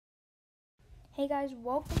Hey guys,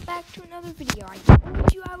 welcome back to another video. I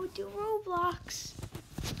told you I would do Roblox.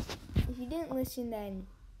 If you didn't listen, then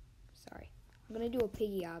sorry. I'm gonna do a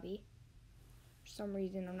piggy obby. For some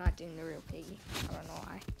reason, I'm not doing the real piggy. I don't know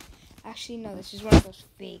why. Actually, no, this is one of those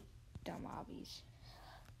fake dumb obbies.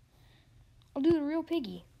 I'll do the real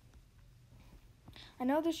piggy. I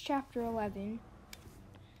know there's chapter 11.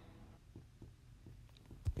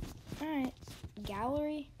 Alright,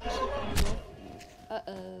 gallery.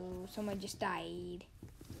 Uh-oh, someone just died.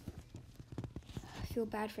 I feel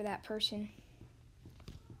bad for that person.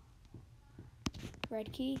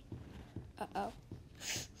 Red key. Uh-oh.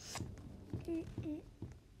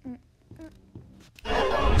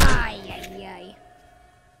 Ay, ay, ay.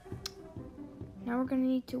 Now we're gonna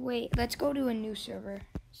need to wait. Let's go to a new server.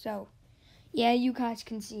 So, yeah, you guys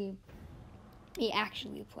can see me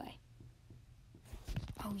actually play.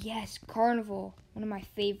 Oh yes, Carnival, one of my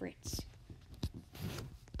favorites.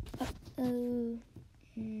 Uh-oh.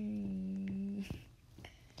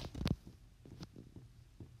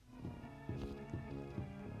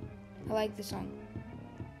 I like the song.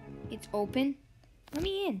 It's open. Let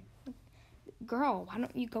me in. Girl, why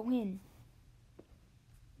don't you go in?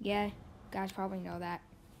 Yeah, guys probably know that.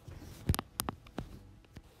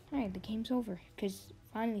 Alright, the game's over. Because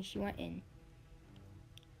finally she went in.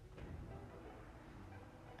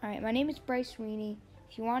 Alright, my name is Bryce Sweeney.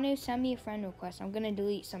 If you want to send me a friend request, I'm going to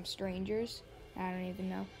delete some strangers I don't even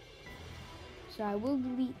know. So I will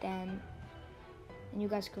delete them. And you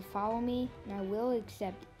guys can follow me. And I will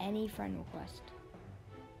accept any friend request.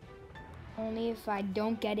 Only if I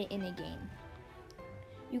don't get it in a game.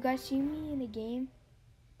 You guys see me in a game?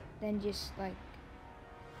 Then just like,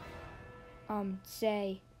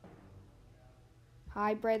 say,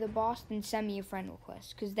 hi, Brother Boss, then send me a friend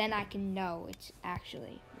request. Because then I can know it's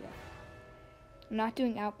actually real. I'm not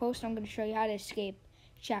doing Outpost. I'm going to show you how to escape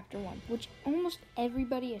Chapter 1. Which almost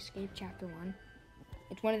everybody escaped Chapter 1.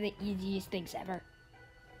 It's one of the easiest things ever.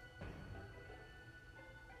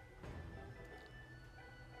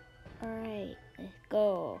 Alright, let's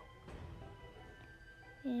go.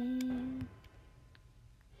 And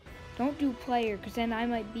don't do player, because then I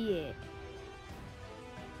might be it.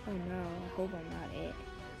 Oh no, I hope I'm not it.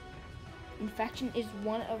 Infection is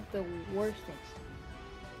one of the worst things.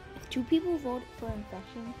 If 2 people vote for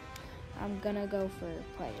infection, I'm gonna go for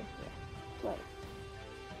player. Yeah, player.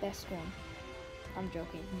 Best one. I'm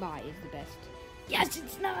joking. Bye is the best. Yes,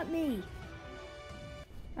 it's not me!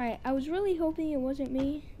 Alright, I was really hoping it wasn't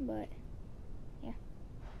me, but yeah.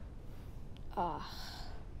 I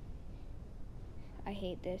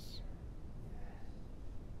hate this.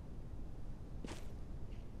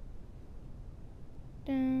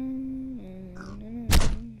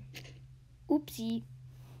 Oopsie.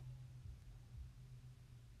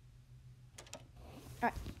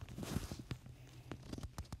 Alright.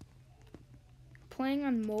 Playing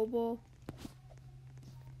on mobile.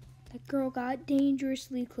 That girl got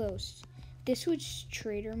dangerously close. This was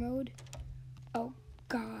trader mode. Oh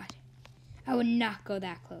God. I would not go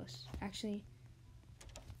that close. Actually.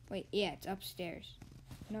 Wait, yeah, it's upstairs.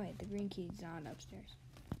 No, wait, the green key is not upstairs.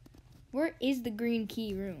 Where is the green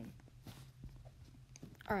key room?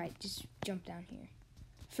 Alright, just jump down here.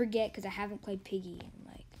 Forget, because I haven't played Piggy in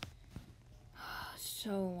like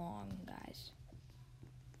so long, guys.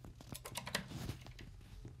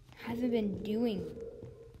 Haven't been doing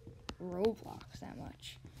Roblox that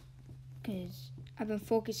much. Because I've been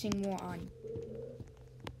focusing more on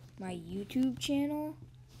my YouTube channel.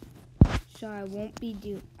 So I won't be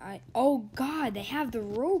doing... Oh God, they have the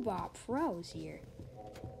Robot Pros here.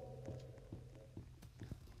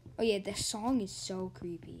 Oh yeah, the song is so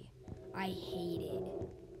creepy. I hate it.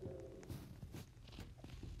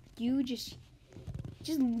 You just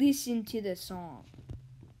listen to the song.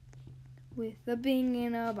 With a bing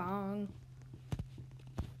and a bong.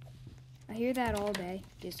 I hear that all day.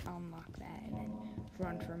 Just unlock that and then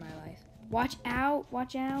run for my life. Watch out,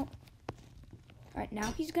 watch out. Alright,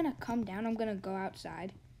 now he's gonna come down. I'm gonna go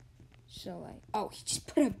outside. So like, oh, he just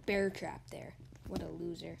put a bear trap there. What a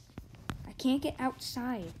loser. I can't get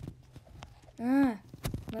outside.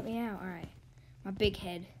 Let me out. Alright. My big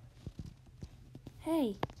head.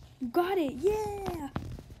 Hey, you got it. Yeah.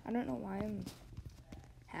 I don't know why I'm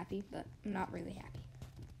happy, but I'm not really happy.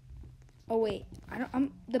 Oh wait,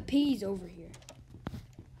 the piggy's over here.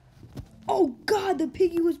 Oh God, the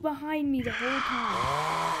piggy was behind me the whole time.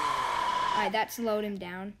 Alright, that slowed him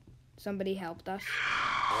down. Somebody helped us.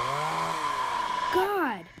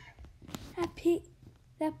 God,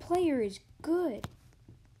 that player is good.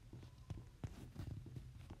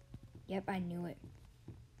 Yep, I knew it.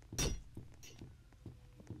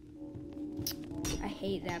 I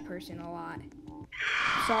hate that person a lot.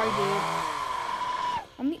 sorry, dude.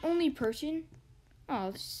 I'm the only person?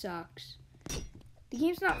 Oh, this sucks. The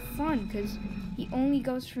game's not fun because he only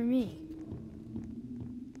goes for me.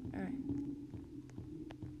 Alright.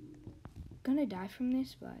 Gonna die from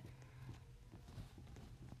this, but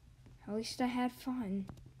at least I had fun.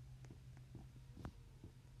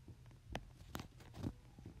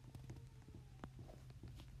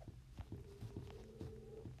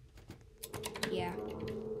 Yeah.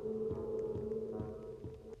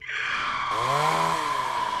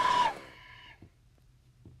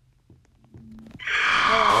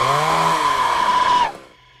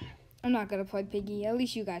 I'm not gonna play Piggy. At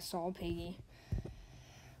least you guys saw Piggy.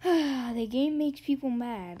 The game makes people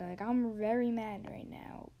mad. Like, I'm very mad right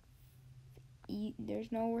now.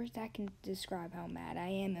 There's no words that can describe how mad I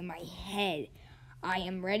am in my head. I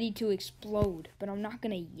am ready to explode, but I'm not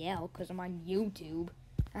gonna yell because I'm on YouTube.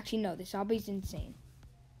 Actually, no, this hobby's insane.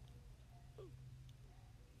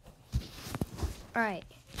 Alright,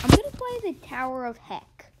 I'm gonna play the Tower of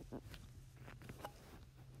Heck.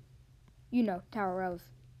 You know, Tower of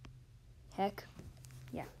Heck.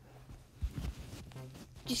 Yeah.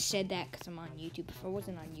 Just said that because I'm on YouTube. If I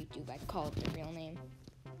wasn't on YouTube, I'd call it the real name.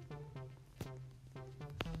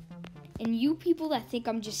 And you people that think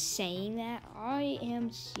I'm just saying that, I am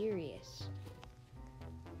serious.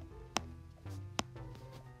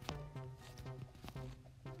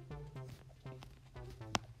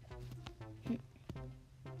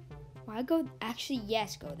 Why go? Actually,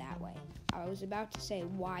 yes, go that way. I was about to say,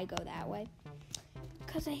 why go that way?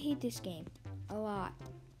 Because I hate this game a lot.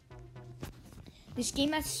 This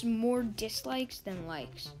game has more dislikes than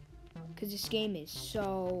likes. Because this game is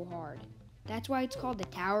so hard. That's why it's called the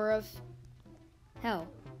Tower of Hell.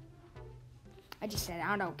 I just said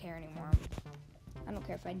I don't care anymore. I don't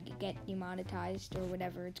care if I get demonetized or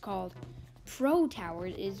whatever it's called. Pro Tower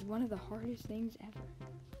is one of the hardest things ever.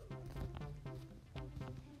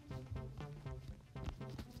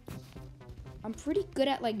 I'm pretty good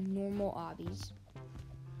at like normal obbies.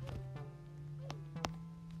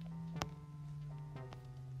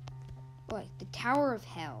 Like the Tower of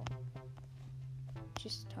Hell.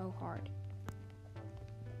 Just so hard.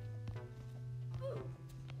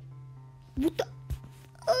 What the?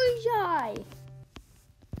 Oh,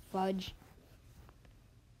 fudge.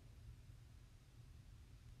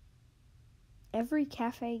 Every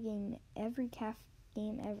cafe game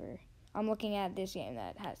ever. I'm looking at this game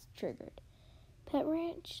that has triggered. Pet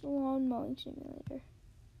Ranch Lawn Mowing Simulator.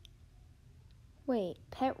 Wait,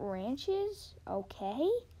 Pet Ranches? Okay.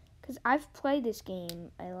 Because I've played this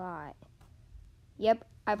game a lot. Yep,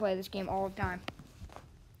 I play this game all the time.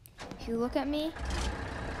 If you look at me,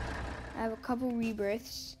 I have a couple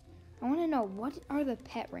rebirths. I want to know, what are the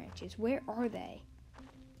Pet Ranches? Where are they?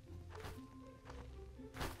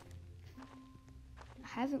 I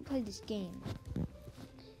haven't played this game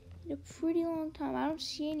in a pretty long time. I don't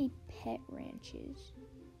see any Pet Ranches.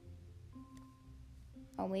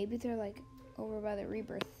 Oh, maybe they're like over by the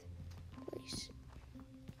rebirth place.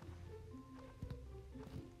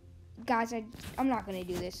 Guys, I'm not going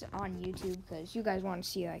to do this on YouTube because you guys want to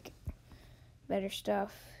see like better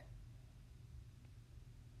stuff.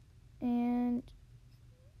 And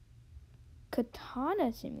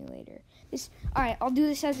Katana Simulator. Alright, I'll do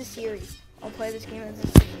this as a series. I'll play this game as a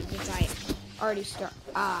series since I already started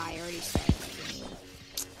the game.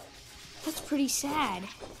 That's pretty sad.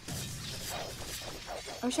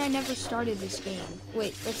 I wish I never started this game.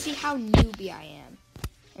 Wait, let's see how newbie I am.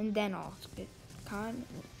 And then I'll get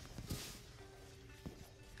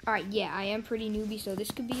Alright, yeah, I am pretty newbie, so this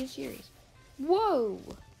could be a series. Whoa!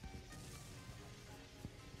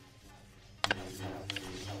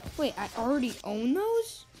 Wait, I already own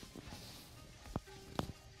those?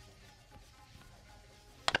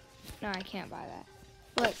 No, I can't buy that.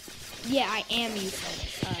 But, yeah, I am using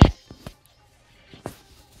it.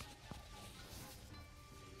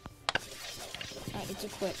 Alright, it's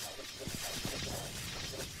equipped.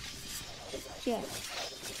 Yeah.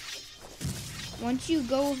 Once you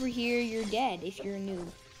go over here, you're dead if you're a noob,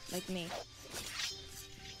 like me.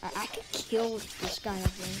 I could kill this guy, I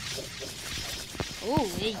think. Oh,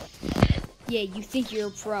 hey. Yeah, you think you're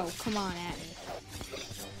a pro. Come on at me.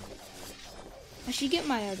 I should get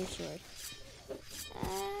my other sword.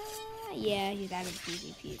 Yeah, he's out of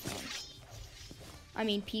PvP zone. I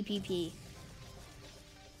mean, PPP.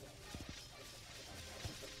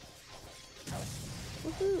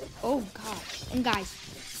 Woohoo. Oh, God. And guys,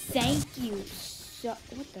 thank you so...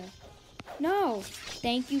 What the... No!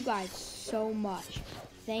 Thank you guys so much.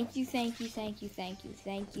 Thank you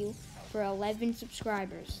for 11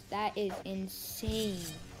 subscribers. That is insane.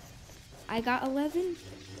 I got 11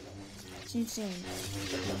 It's insane.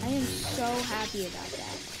 I am so happy about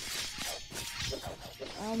that.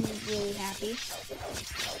 I'm really happy.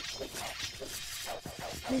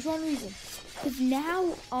 There's one reason. Because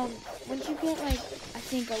now, once you get like, I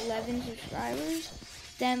think 11 subscribers,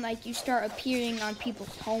 then like you start appearing on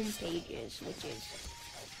people's home pages, which is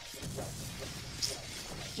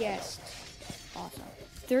just awesome.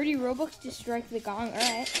 30 Robux to strike the gong.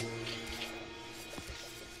 Alright.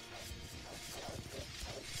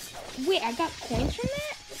 Wait, I got coins from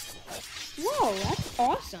that? Whoa, that's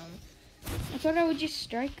awesome. I thought I would just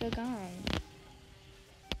strike a gong.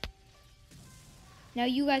 Now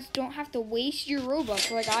you guys don't have to waste your Robux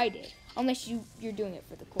like I did. Unless you're doing it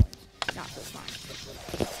for the coins, not for fun.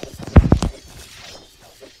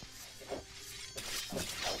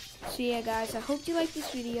 So yeah guys, I hope you liked this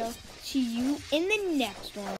video. See you in the next one.